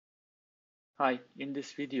Hi, in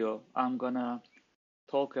this video, I'm gonna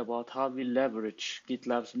talk about how we leverage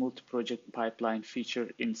GitLab's multi-project pipeline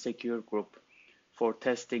feature in Secure Group for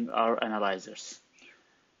testing our analyzers.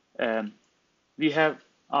 Um, we have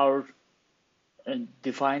our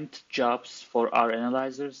defined jobs for our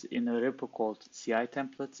analyzers in a repo called CI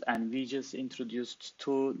templates, and we just introduced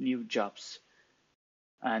two new jobs,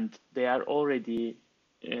 and they are already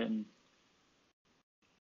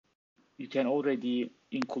you can already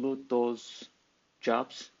include those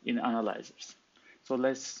jobs in analyzers. So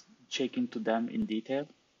let's check into them in detail.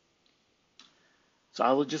 So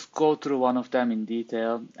I will just go through one of them in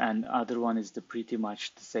detail, and other one is pretty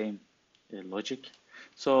much the same logic.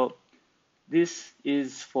 So this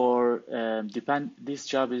is for this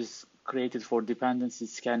job is created for dependency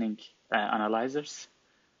scanning analyzers.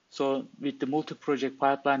 So with the multi-project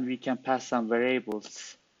pipeline, we can pass some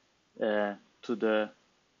variables to the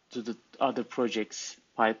other projects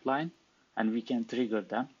pipeline, and we can trigger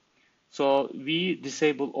them. So we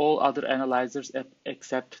disable all other analyzers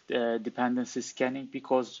except dependency scanning,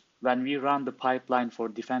 because when we run the pipeline for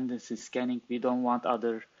dependency scanning, we don't want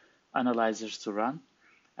other analyzers to run.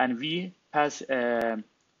 And we pass a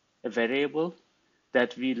variable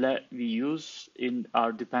that we use in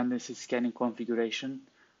our dependency scanning configuration.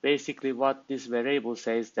 Basically, what this variable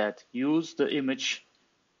says that use the image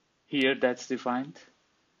here that's defined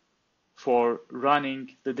for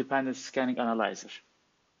running the dependency scanning analyzer.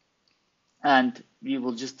 And we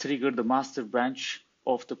will just trigger the master branch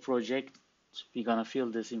of the project. We're gonna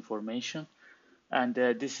fill this information. And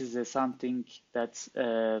this is something that's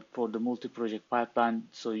for the multi-project pipeline.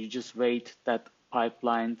 So you just wait that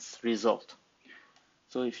pipeline's result.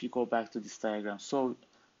 So if you go back to this diagram, so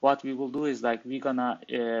what we will do is like we're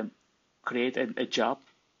gonna create a job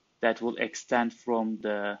that will extend from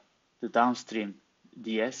the downstream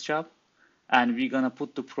DS job, and we're gonna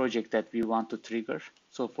put the project that we want to trigger.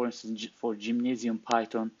 So for instance, for Gymnasium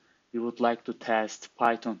Python, we would like to test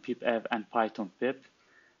Python pipev and Python pip.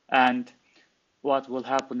 And what will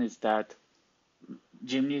happen is that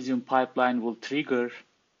Gymnasium pipeline will trigger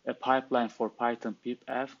a pipeline for Python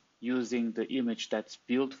pipev using the image that's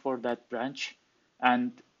built for that branch,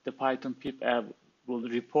 and the Python pipev will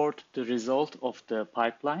report the result of the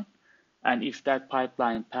pipeline. And if that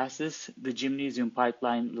pipeline passes, the Gymnasium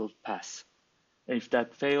pipeline will pass. If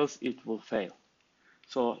that fails, it will fail.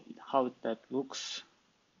 So how that looks,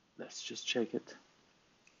 let's just check it.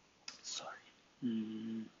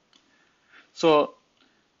 Sorry. So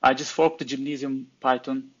I just forked the Gymnasium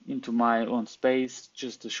Python into my own space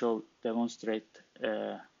just to demonstrate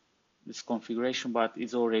this configuration, but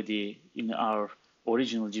it's already in our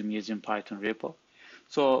original Gymnasium Python repo.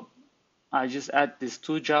 So I just add these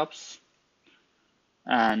two jobs,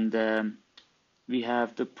 and we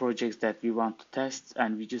have the projects that we want to test,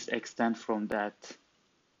 and we just extend from that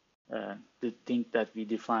the thing that we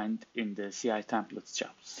defined in the CI templates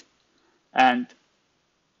jobs. And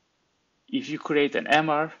if you create an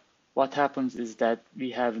MR, what happens is that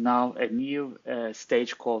we have now a new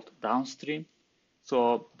stage called downstream.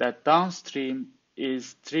 So that downstream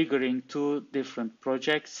is triggering two different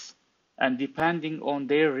projects, and depending on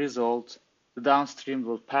their result, the downstream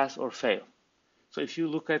will pass or fail. So if you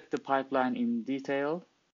look at the pipeline in detail,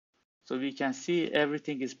 so we can see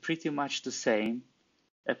everything is pretty much the same,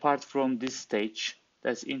 apart from this stage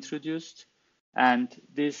that's introduced, and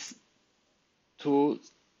these two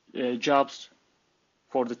jobs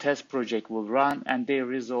for the test project will run, and their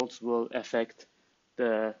results will affect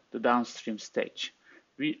the downstream stage.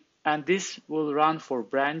 And this will run for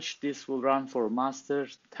branch, this will run for master,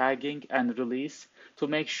 tagging, and release to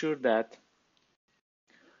make sure that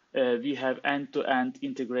we have end-to-end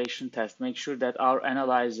integration test, make sure that our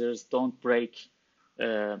analyzers don't break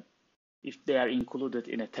if they are included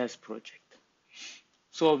in a test project.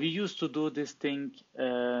 So we used to do this thing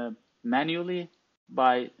manually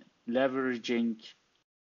by leveraging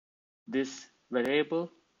this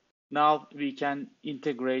variable. Now we can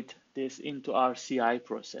integrate this into our CI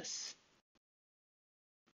process.